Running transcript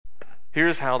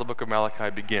Here's how the book of Malachi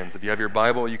begins. If you have your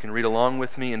Bible, you can read along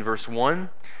with me in verse 1.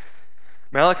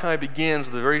 Malachi begins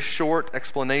with a very short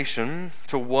explanation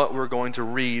to what we're going to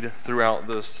read throughout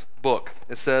this book.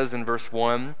 It says in verse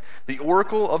 1, "The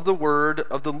oracle of the word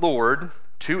of the Lord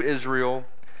to Israel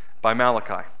by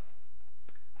Malachi."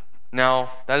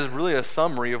 Now, that is really a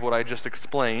summary of what I just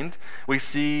explained. We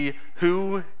see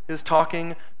who is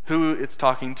talking, who it's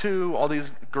talking to, all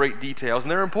these great details,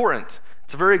 and they're important.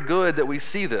 It's very good that we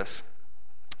see this.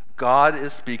 God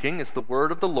is speaking. It's the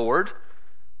word of the Lord.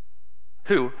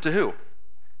 Who? To who?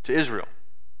 To Israel.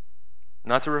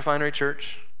 Not to Refinery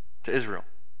Church, to Israel.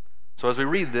 So as we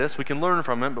read this, we can learn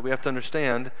from it, but we have to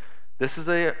understand this is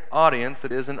an audience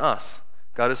that isn't us.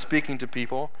 God is speaking to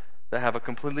people that have a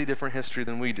completely different history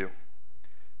than we do.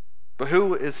 But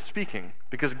who is speaking?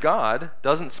 Because God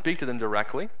doesn't speak to them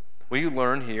directly. We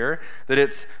learn here that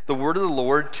it's the word of the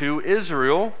Lord to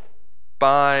Israel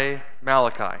by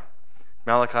Malachi.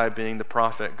 Malachi being the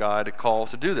prophet God calls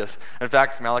to do this. In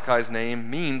fact, Malachi's name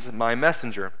means my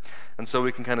messenger. And so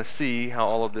we can kind of see how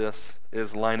all of this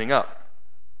is lining up.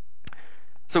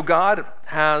 So God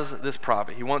has this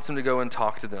prophet. He wants him to go and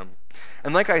talk to them.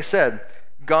 And like I said,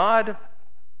 God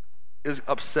is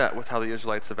upset with how the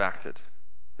Israelites have acted.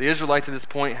 The Israelites at this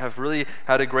point have really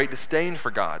had a great disdain for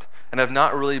God and have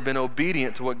not really been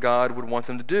obedient to what God would want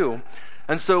them to do.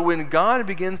 And so when God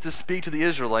begins to speak to the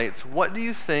Israelites, what do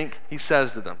you think he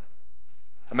says to them?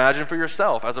 Imagine for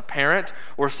yourself, as a parent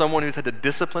or someone who's had to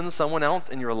discipline someone else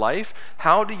in your life,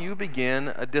 how do you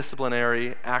begin a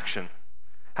disciplinary action?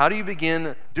 How do you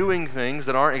begin doing things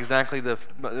that aren't exactly the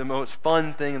most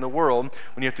fun thing in the world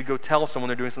when you have to go tell someone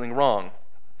they're doing something wrong?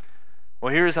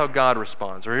 Well, here's how God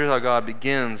responds, or here's how God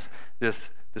begins this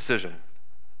decision.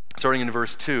 Starting in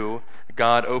verse 2,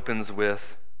 God opens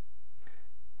with,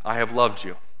 "I have loved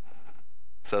you,"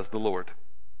 says the Lord.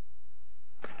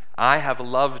 I have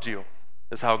loved you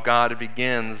is how God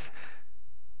begins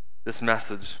this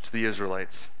message to the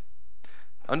Israelites.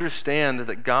 Understand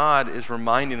that God is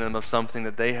reminding them of something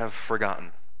that they have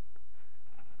forgotten.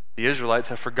 The Israelites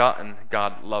have forgotten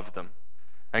God loved them.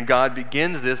 And God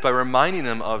begins this by reminding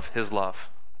them of his love.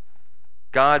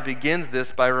 God begins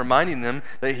this by reminding them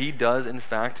that he does, in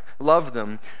fact, love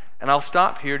them. And I'll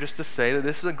stop here just to say that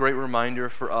this is a great reminder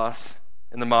for us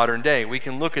in the modern day. We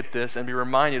can look at this and be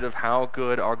reminded of how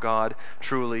good our God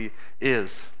truly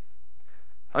is.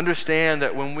 Understand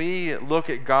that when we look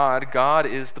at God, God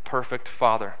is the perfect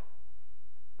Father.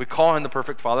 We call him the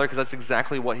perfect Father because that's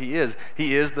exactly what he is.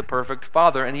 He is the perfect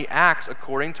Father, and he acts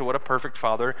according to what a perfect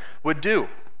Father would do.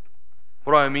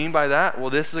 What do I mean by that?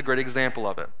 Well, this is a great example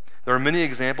of it. There are many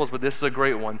examples, but this is a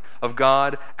great one of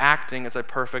God acting as a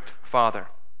perfect Father.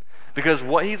 Because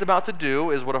what he's about to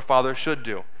do is what a father should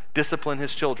do: discipline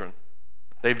his children.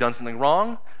 They've done something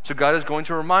wrong, so God is going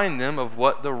to remind them of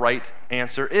what the right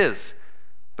answer is.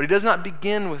 But he does not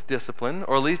begin with discipline,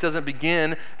 or at least doesn't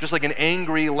begin just like an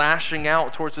angry lashing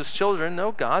out towards his children.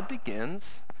 No, God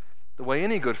begins the way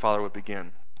any good father would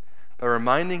begin, by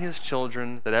reminding his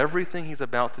children that everything he's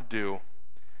about to do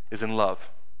is in love.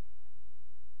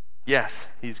 Yes,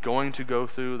 he's going to go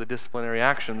through the disciplinary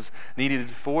actions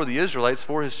needed for the Israelites,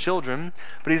 for his children,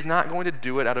 but he's not going to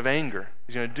do it out of anger.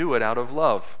 He's going to do it out of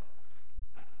love.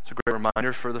 It's a great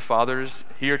reminder for the fathers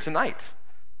here tonight.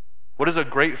 What does a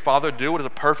great father do? What does a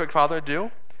perfect father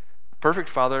do? A perfect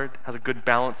father has a good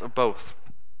balance of both.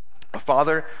 A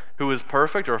father who is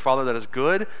perfect, or a father that is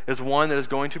good, is one that is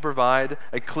going to provide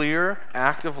a clear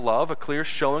act of love, a clear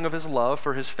showing of his love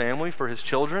for his family, for his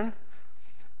children.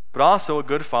 But also a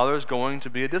good father is going to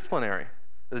be a disciplinary.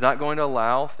 Is not going to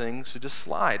allow things to just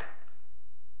slide.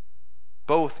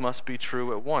 Both must be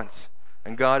true at once.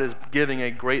 And God is giving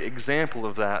a great example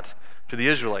of that to the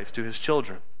Israelites, to his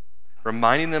children.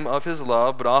 Reminding them of his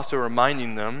love, but also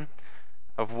reminding them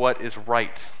of what is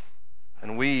right.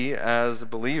 And we, as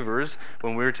believers,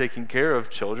 when we're taking care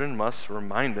of children, must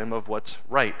remind them of what's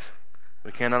right.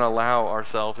 We cannot allow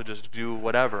ourselves to just do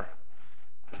whatever,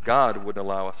 because God wouldn't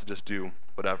allow us to just do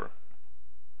whatever.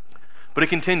 But it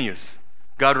continues.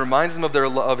 God reminds them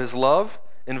of his love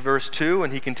in verse 2,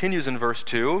 and he continues in verse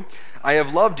 2. "I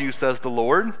have loved you, says the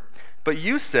Lord, but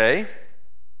you say,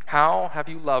 'How have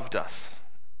you loved us?'"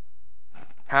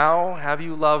 How have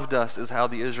you loved us is how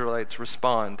the Israelites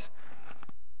respond.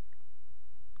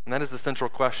 And that is the central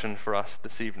question for us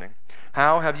this evening.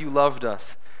 How have you loved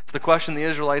us? It's the question the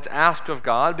Israelites asked of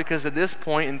God, because at this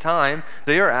point in time,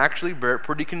 they are actually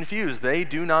pretty confused. They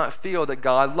do not feel that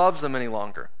God loves them any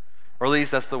longer. Or at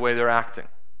least that's the way they're acting.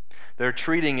 They're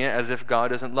treating it as if God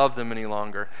doesn't love them any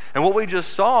longer. And what we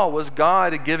just saw was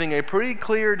God giving a pretty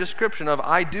clear description of,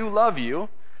 "I do love you,"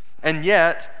 And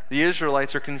yet, the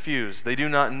Israelites are confused. They do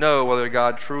not know whether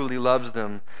God truly loves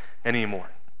them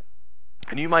anymore.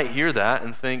 And you might hear that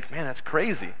and think, man, that's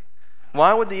crazy.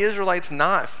 Why would the Israelites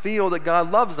not feel that God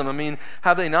loves them? I mean,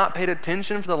 have they not paid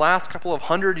attention for the last couple of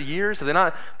 100 years? Have they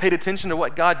not paid attention to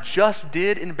what God just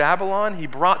did in Babylon? He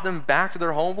brought them back to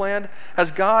their homeland.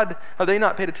 Have they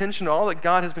not paid attention to all that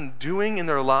God has been doing in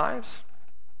their lives?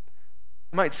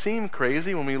 It might seem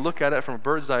crazy when we look at it from a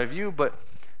bird's eye view, but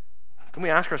can we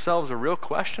ask ourselves a real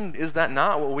question? Is that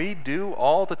not what we do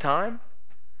all the time?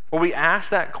 Will we ask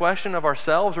that question of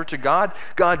ourselves or to God?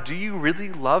 God, do you really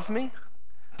love me?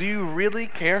 Do you really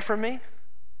care for me?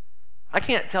 I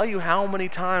can't tell you how many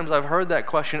times I've heard that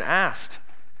question asked,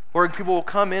 where people will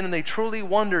come in and they truly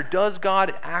wonder, does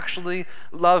God actually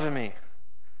love me?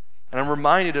 And I'm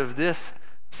reminded of this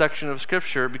section of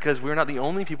Scripture because we're not the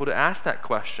only people to ask that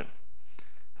question.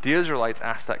 The Israelites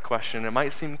asked that question. It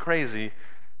might seem crazy,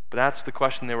 but that's the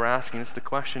question they were asking. It's the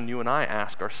question you and I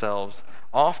ask ourselves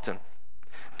often.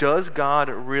 Does God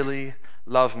really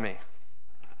love me?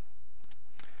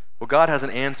 Well, God has an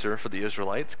answer for the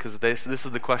Israelites because this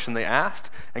is the question they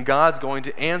asked, and God's going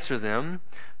to answer them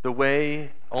the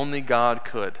way only God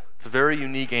could. It's a very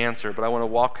unique answer, but I want to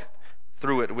walk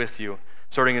through it with you.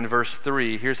 Starting in verse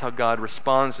 3, here's how God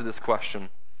responds to this question.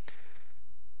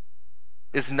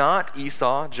 Is not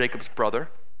Esau Jacob's brother,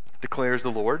 declares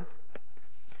the Lord?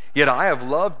 Yet I have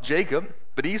loved Jacob,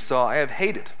 but Esau I have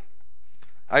hated.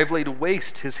 I have laid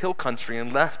waste his hill country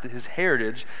and left his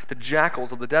heritage to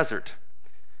jackals of the desert.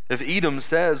 If Edom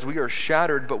says, we are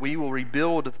shattered, but we will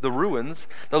rebuild the ruins,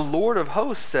 the Lord of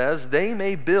hosts says, they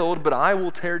may build, but I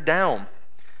will tear down.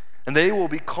 And they will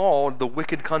be called the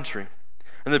wicked country,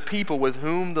 and the people with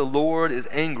whom the Lord is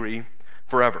angry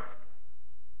forever.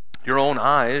 Your own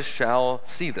eyes shall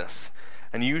see this,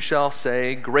 and you shall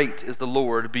say, great is the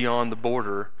Lord beyond the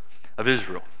border of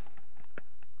Israel.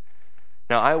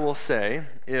 Now I will say,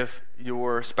 if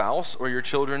your spouse or your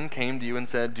children came to you and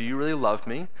said, do you really love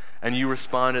me? And you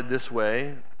responded this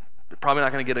way, you're probably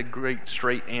not going to get a great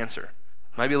straight answer.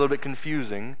 It might be a little bit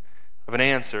confusing of an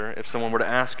answer if someone were to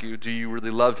ask you, do you really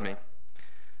love me?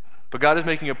 But God is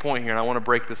making a point here, and I want to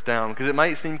break this down because it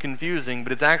might seem confusing,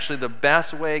 but it's actually the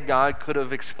best way God could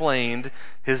have explained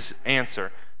his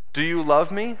answer. Do you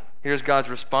love me? Here's God's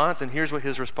response, and here's what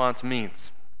his response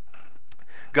means.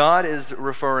 God is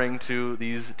referring to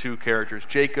these two characters,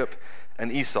 Jacob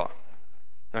and Esau.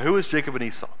 Now, who is Jacob and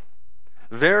Esau?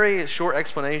 Very short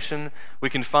explanation. We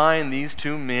can find these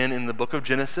two men in the book of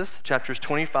Genesis, chapters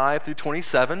 25 through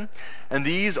 27, and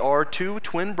these are two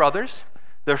twin brothers.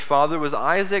 Their father was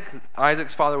Isaac.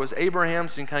 Isaac's father was Abraham,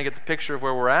 so you can kind of get the picture of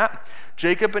where we're at.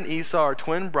 Jacob and Esau are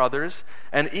twin brothers,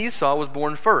 and Esau was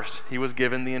born first. He was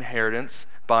given the inheritance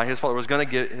by his father, was going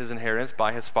to get his inheritance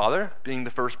by his father, being the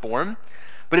firstborn.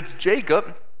 But it's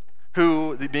Jacob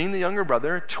who, being the younger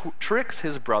brother, tricks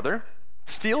his brother,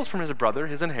 steals from his brother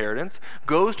his inheritance,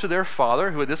 goes to their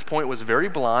father, who at this point was very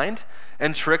blind,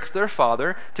 and tricks their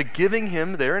father to giving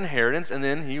him their inheritance, and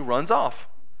then he runs off.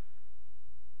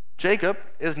 Jacob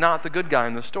is not the good guy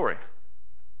in this story.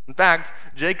 In fact,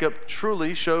 Jacob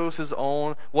truly shows his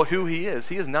own, who he is.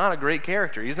 He is not a great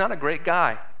character. He's not a great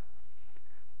guy.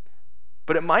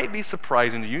 But it might be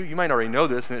surprising to you, you might already know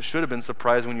this, and it should have been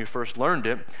surprising when you first learned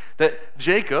it, that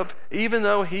Jacob, even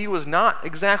though he was not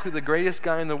exactly the greatest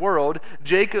guy in the world,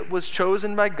 Jacob was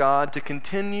chosen by God to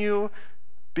continue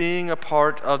being a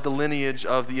part of the lineage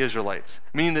of the Israelites,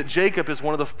 meaning that Jacob is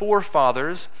one of the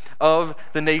forefathers of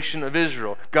the nation of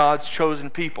Israel, God's chosen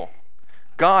people.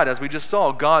 God, as we just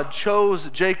saw, God chose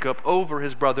Jacob over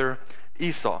his brother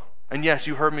Esau. And yes,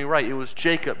 you heard me right, it was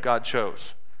Jacob God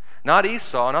chose. Not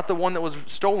Esau, not the one that was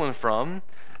stolen from.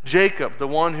 Jacob, the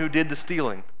one who did the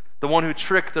stealing, the one who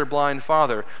tricked their blind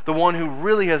father, the one who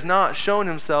really has not shown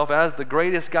himself as the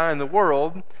greatest guy in the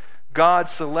world. God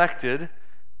selected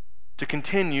to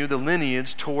continue the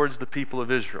lineage towards the people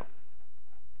of Israel.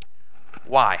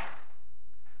 Why?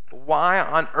 Why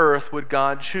on earth would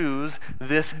God choose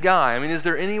this guy? I mean, is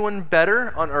there anyone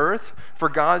better on earth for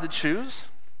God to choose?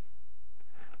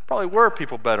 Probably were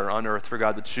people better on earth for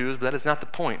God to choose, but that is not the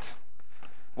point.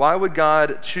 Why would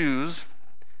God choose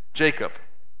Jacob?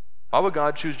 Why would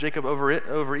God choose Jacob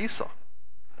over Esau?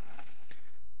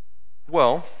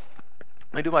 Well,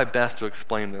 let me do my best to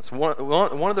explain this. One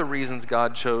of the reasons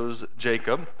God chose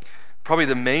Jacob, probably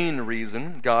the main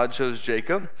reason God chose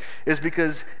Jacob, is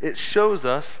because it shows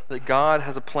us that God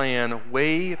has a plan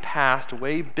way past,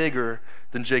 way bigger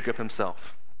than Jacob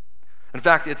himself. In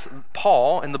fact, it's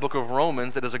Paul in the book of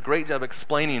Romans that does a great job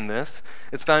explaining this.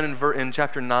 It's found in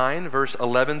chapter 9, verse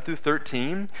 11 through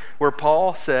 13, where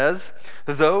Paul says,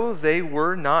 though they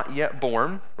were not yet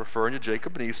born, referring to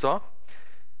Jacob and Esau,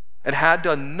 and had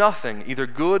done nothing, either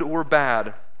good or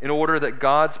bad, in order that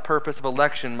God's purpose of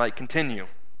election might continue.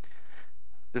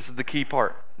 This is the key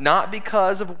part. Not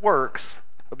because of works,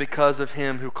 but because of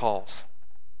him who calls.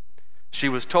 She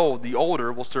was told, the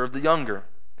older will serve the younger.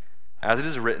 As it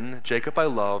is written, Jacob I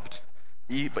loved,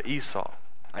 but Esau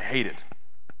I hated.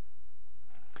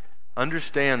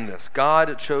 Understand this.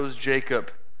 God chose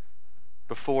Jacob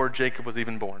before Jacob was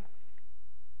even born.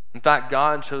 In fact,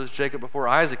 God chose Jacob before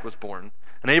Isaac was born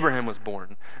and Abraham was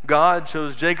born. God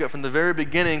chose Jacob from the very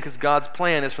beginning because God's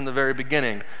plan is from the very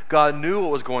beginning. God knew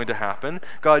what was going to happen.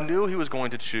 God knew he was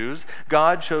going to choose.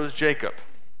 God chose Jacob.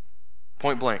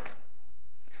 Point blank.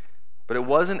 But it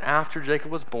wasn't after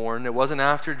Jacob was born. It wasn't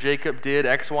after Jacob did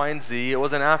X, Y, and Z. It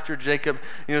wasn't after Jacob,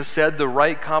 said the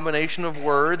right combination of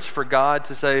words for God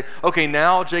to say, okay,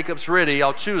 now Jacob's ready,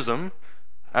 I'll choose him.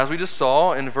 As we just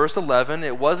saw in verse 11,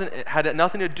 it had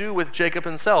nothing to do with Jacob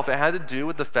himself. It had to do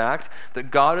with the fact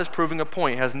that God is proving a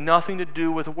point. It has nothing to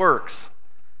do with works.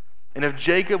 And if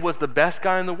Jacob was the best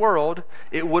guy in the world,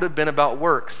 it would have been about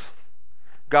works.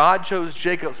 God chose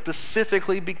Jacob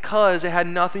specifically because it had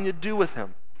nothing to do with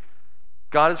him.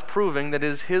 God is proving that it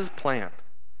is his plan,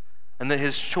 and that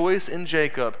his choice in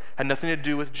Jacob had nothing to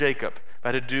do with Jacob,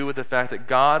 but had to do with the fact that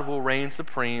God will reign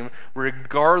supreme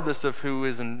regardless of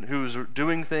who's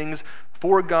doing things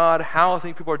for God, how I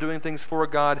think people are doing things for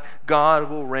God. God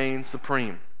will reign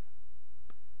supreme.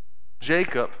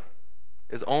 Jacob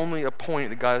is only a point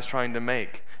that God is trying to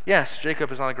make. Yes,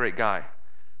 Jacob is not a great guy.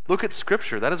 Look at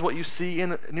Scripture. That is what you see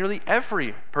in nearly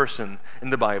every person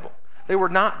in the Bible. They were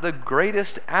not the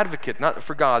greatest advocate not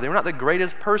for God. They were not the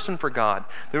greatest person for God.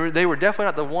 They were definitely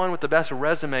not the one with the best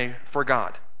resume for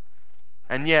God.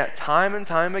 And yet, time and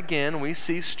time again, we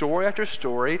see story after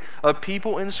story of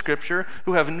people in Scripture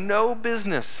who have no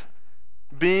business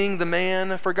being the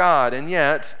man for God, and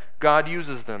yet God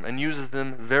uses them, and uses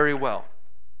them very well.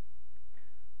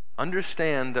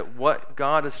 Understand that what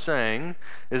God is saying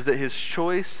is that his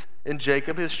choice in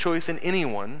Jacob, his choice in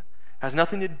anyone, has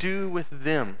nothing to do with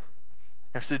them.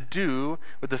 It has to do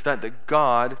with the fact that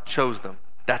God chose them.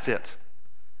 That's it.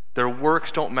 Their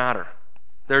works don't matter.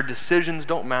 Their decisions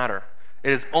don't matter.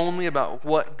 It is only about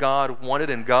what God wanted,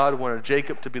 and God wanted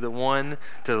Jacob to be the one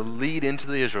to lead into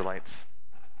the Israelites.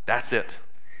 That's it.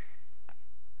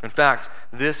 In fact,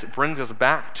 this brings us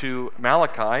back to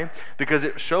Malachi because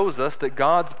it shows us that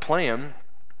God's plan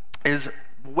is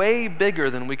way bigger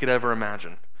than we could ever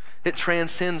imagine. It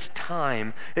transcends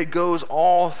time. It goes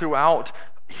all throughout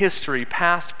history,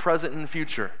 past, present, and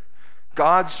future.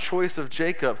 God's choice of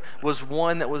Jacob was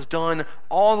one that was done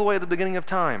all the way at the beginning of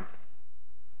time.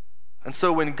 And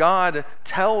so when God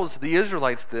tells the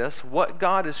Israelites this, what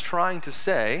God is trying to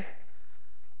say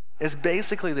is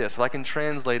basically this. If I can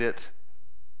translate it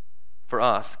for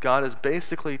us, God is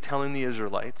basically telling the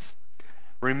Israelites,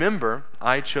 remember,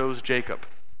 I chose Jacob.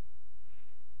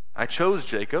 I chose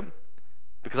Jacob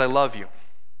because I love you.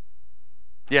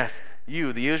 Yes,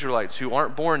 you, the Israelites who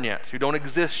aren't born yet, who don't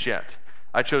exist yet,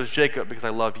 I chose Jacob because I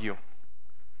love you.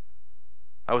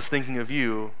 I was thinking of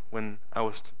you when I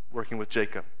was working with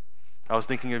Jacob. I was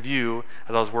thinking of you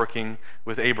as I was working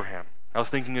with Abraham. I was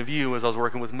thinking of you as I was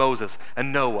working with Moses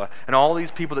and Noah and all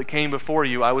these people that came before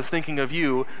you. I was thinking of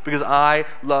you because I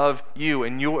love you,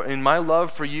 and my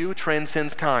love for you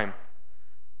transcends time.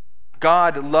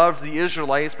 God loved the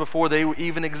Israelites before they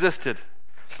even existed.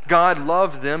 God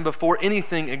loved them before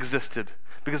anything existed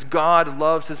because God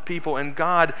loves his people, and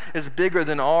God is bigger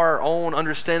than our own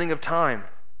understanding of time.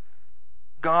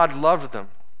 God loved them.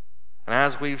 And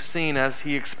as we've seen, as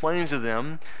he explains to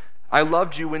them, I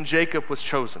loved you when Jacob was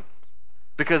chosen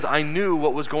because I knew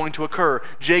what was going to occur.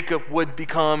 Jacob would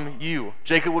become you.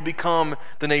 Jacob would become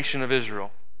the nation of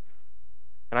Israel.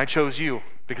 And I chose you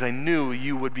because I knew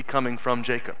you would be coming from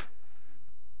Jacob.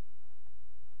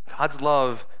 God's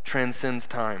love transcends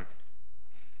time.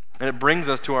 And it brings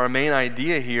us to our main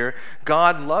idea here.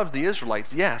 God loved the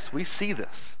Israelites. Yes, we see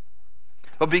this.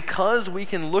 But because we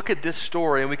can look at this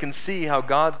story and we can see how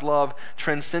God's love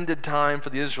transcended time for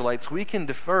the Israelites, we can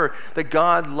defer that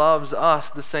God loves us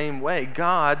the same way.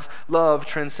 God's love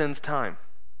transcends time.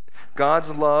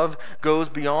 God's love goes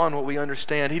beyond what we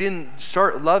understand. He didn't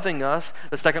start loving us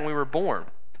the second we were born.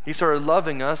 He started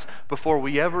loving us before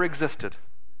we ever existed.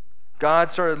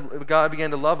 God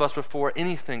began to love us before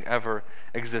anything ever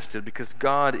existed because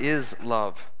God is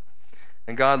love,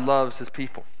 and God loves his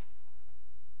people.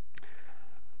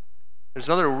 There's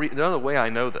another way I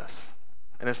know this,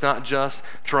 And it's not just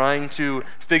trying to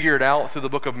figure it out through the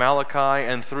book of Malachi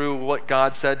and through what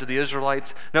God said to the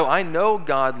Israelites. No, I know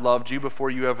God loved you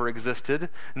before you ever existed,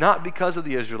 not because of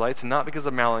the Israelites and not because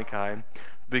of Malachi,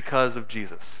 because of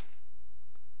Jesus.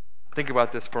 Think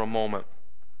about this for a moment.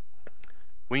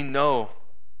 We know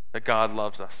that God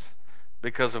loves us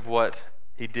because of what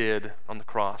he did on the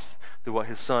cross, through what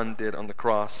his son did on the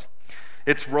cross.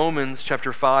 It's Romans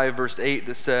chapter 5, verse 8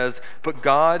 that says, "But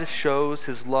God shows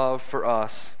his love for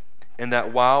us in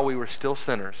that while we were still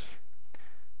sinners,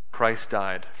 Christ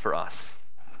died for us."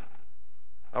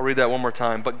 I'll read that one more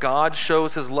time. "But God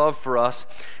shows his love for us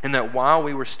in that while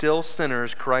we were still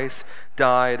sinners, Christ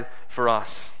died for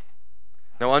us."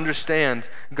 Now understand,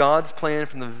 God's plan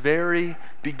from the very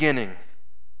beginning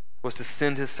was to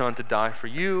send his son to die for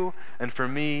you and for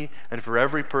me and for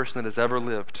every person that has ever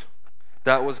lived.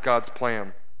 That was God's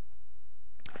plan.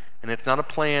 And it's not a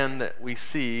plan that we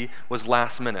see was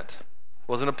last minute. It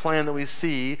wasn't a plan that we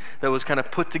see that was kind of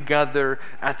put together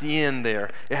at the end there.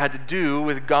 It had to do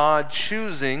with God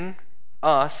choosing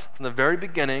us from the very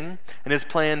beginning and his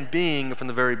plan being from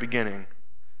the very beginning.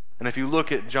 And if you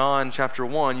look at John chapter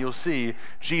 1, you'll see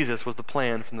Jesus was the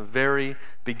plan from the very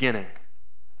beginning.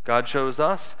 God chose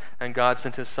us and God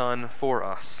sent his son for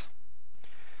us.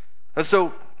 And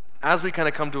so, as we kind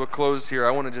of come to a close here,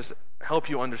 I want to just help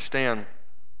you understand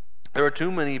there are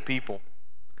too many people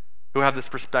who have this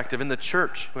perspective in the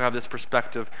church, who have this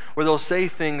perspective where they'll say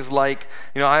things like,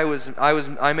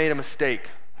 I made a mistake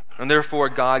and therefore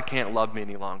God can't love me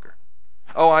any longer.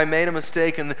 Oh, I made a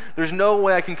mistake and there's no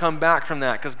way I can come back from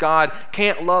that because God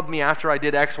can't love me after I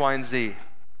did X, Y, and Z.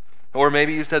 Or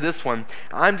maybe you said this one,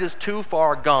 I'm just too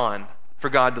far gone for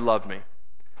God to love me.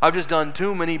 I've just done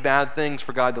too many bad things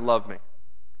for God to love me.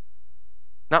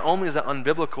 Not only is that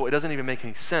unbiblical, it doesn't even make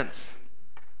any sense.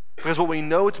 Because what we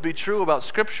know to be true about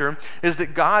Scripture is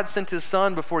that God sent his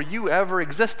son before you ever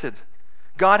existed.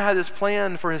 God had this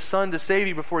plan for his son to save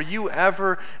you before you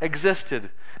ever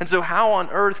existed. And so how on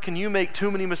earth can you make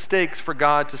too many mistakes for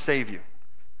God to save you?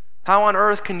 How on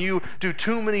earth can you do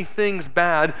too many things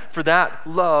bad for that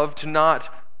love to not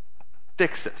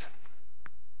fix it?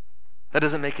 That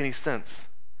doesn't make any sense.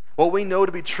 What we know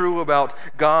to be true about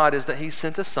God is that he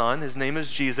sent a son, his name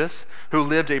is Jesus, who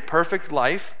lived a perfect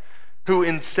life, who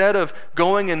instead of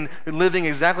going and living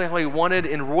exactly how he wanted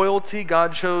in royalty,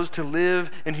 God chose to live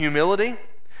in humility.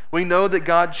 We know that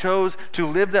God chose to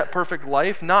live that perfect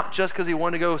life, not just because he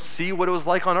wanted to go see what it was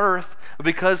like on earth, but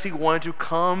because he wanted to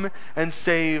come and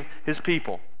save his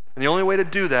people. And the only way to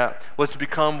do that was to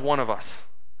become one of us.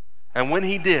 And when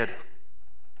he did,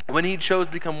 when he chose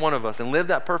to become one of us and live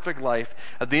that perfect life,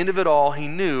 at the end of it all, he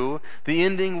knew the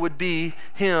ending would be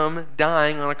him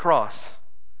dying on a cross.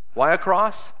 Why a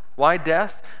cross? Why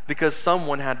death? Because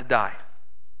someone had to die.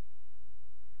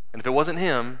 And if it wasn't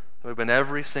him, it would have been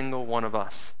every single one of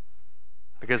us.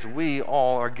 Because we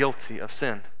all are guilty of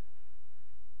sin.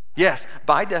 Yes,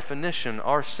 by definition,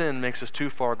 our sin makes us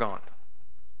too far gone.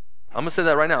 I'm going to say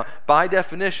that right now. By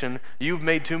definition, you've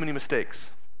made too many mistakes.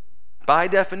 By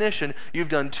definition, you've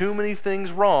done too many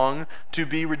things wrong to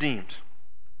be redeemed.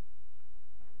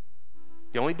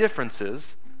 The only difference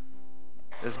is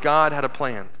God had a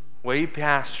plan way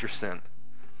past your sin.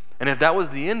 And if that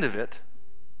was the end of it,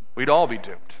 we'd all be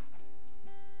doomed.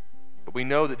 But we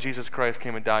know that Jesus Christ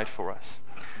came and died for us.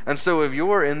 And so if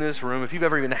you're in this room, if you've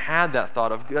ever even had that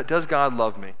thought of, does God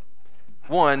love me?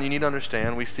 One, you need to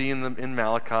understand, we see in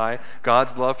Malachi,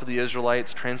 God's love for the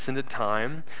Israelites transcended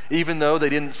time. Even though they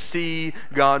didn't see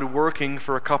God working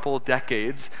for a couple of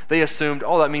decades, they assumed,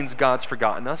 oh, that means God's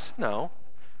forgotten us. No.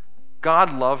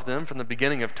 God loved them from the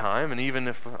beginning of time, and even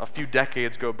if a few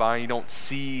decades go by and you don't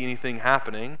see anything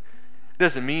happening, it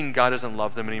doesn't mean God doesn't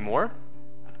love them anymore.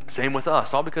 Same with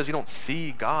us. All because you don't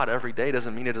see God every day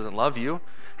doesn't mean he doesn't love you.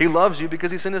 He loves you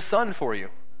because he sent his son for you.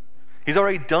 He's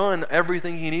already done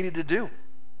everything he needed to do.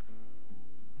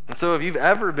 And so if you've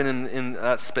ever been in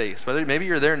that space, whether maybe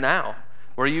you're there now,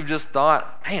 where you've just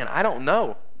thought, man, I don't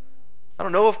know. I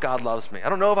don't know if God loves me. I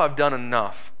don't know if I've done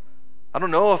enough. I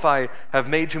don't know if I have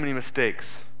made too many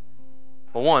mistakes.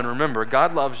 Well, one, remember,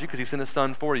 God loves you because he sent his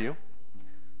son for you.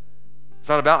 It's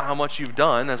not about how much you've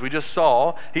done. As we just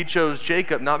saw, he chose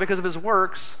Jacob not because of his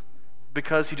works,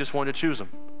 because he just wanted to choose him.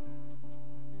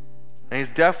 And he's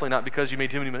definitely not because you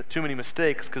made too many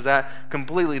mistakes, because that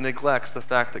completely neglects the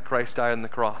fact that Christ died on the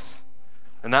cross.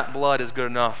 And that blood is good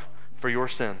enough for your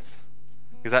sins,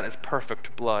 because that is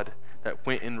perfect blood that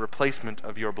went in replacement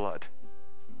of your blood.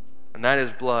 And that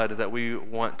is blood that we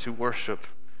want to worship.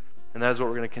 And that is what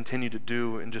we're going to continue to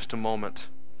do in just a moment.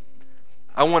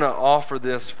 I want to offer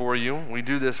this for you. We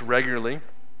do this regularly.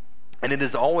 And it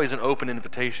is always an open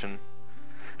invitation.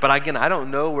 But again, I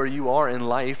don't know where you are in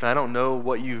life, and I don't know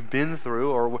what you've been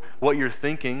through or what you're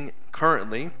thinking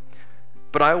currently,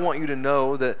 but I want you to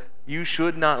know that you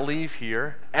should not leave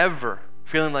here ever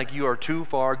feeling like you are too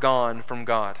far gone from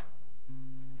God.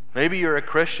 Maybe you're a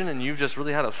Christian and you've just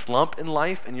really had a slump in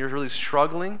life and you're really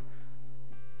struggling.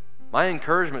 My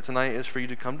encouragement tonight is for you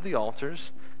to come to the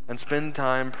altars and spend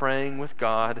time praying with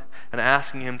God and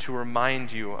asking Him to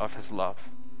remind you of His love.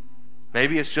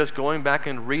 Maybe it's just going back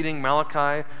and reading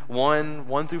Malachi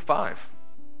 1 through 5.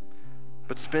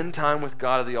 But spend time with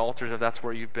God at the altars if that's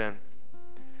where you've been.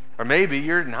 Or maybe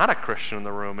you're not a Christian in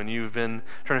the room and you've been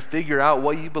trying to figure out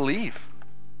what you believe.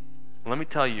 Let me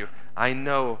tell you, I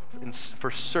know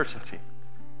for certainty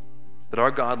that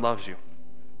our God loves you.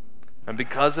 And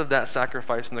because of that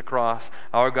sacrifice on the cross,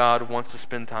 our God wants to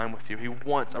spend time with you. He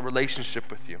wants a relationship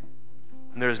with you.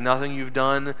 And there's nothing you've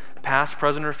done, past,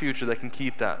 present, or future, that can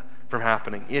keep that from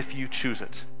happening if you choose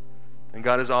it. And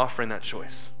God is offering that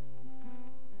choice.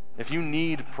 If you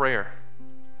need prayer,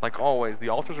 like always, the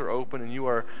altars are open and you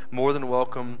are more than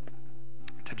welcome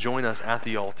to join us at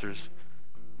the altars.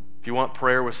 If you want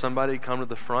prayer with somebody, come to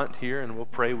the front here and we'll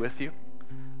pray with you.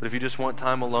 But if you just want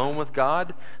time alone with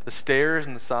God, the stairs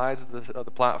and the sides of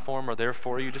the platform are there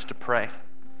for you just to pray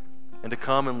and to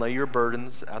come and lay your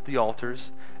burdens at the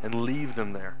altars and leave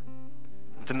them there.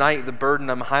 And tonight, the burden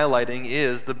I'm highlighting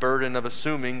is the burden of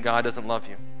assuming God doesn't love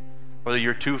you, or that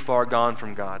you're too far gone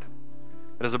from God.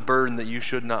 It is a burden that you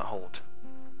should not hold.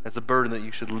 It's a burden that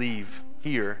you should leave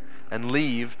here and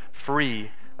leave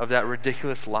free of that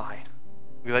ridiculous lie.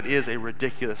 Because that is a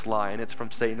ridiculous lie, and it's from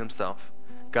Satan himself.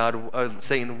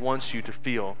 Satan wants you to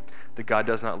feel that God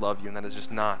does not love you, and that is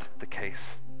just not the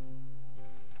case.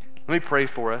 Let me pray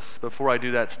for us. Before I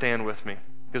do that, stand with me,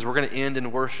 because we're going to end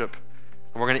in worship,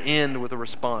 and we're going to end with a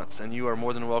response, and you are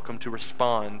more than welcome to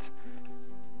respond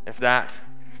if that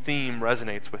theme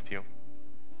resonates with you.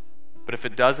 But if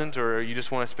it doesn't, or you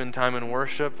just want to spend time in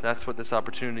worship, that's what this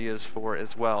opportunity is for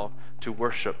as well, to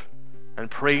worship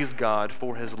and praise God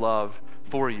for His love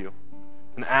for you.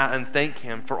 And thank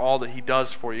Him for all that He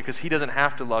does for you, because He doesn't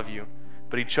have to love you,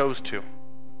 but He chose to.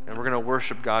 And we're going to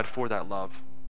worship God for that love.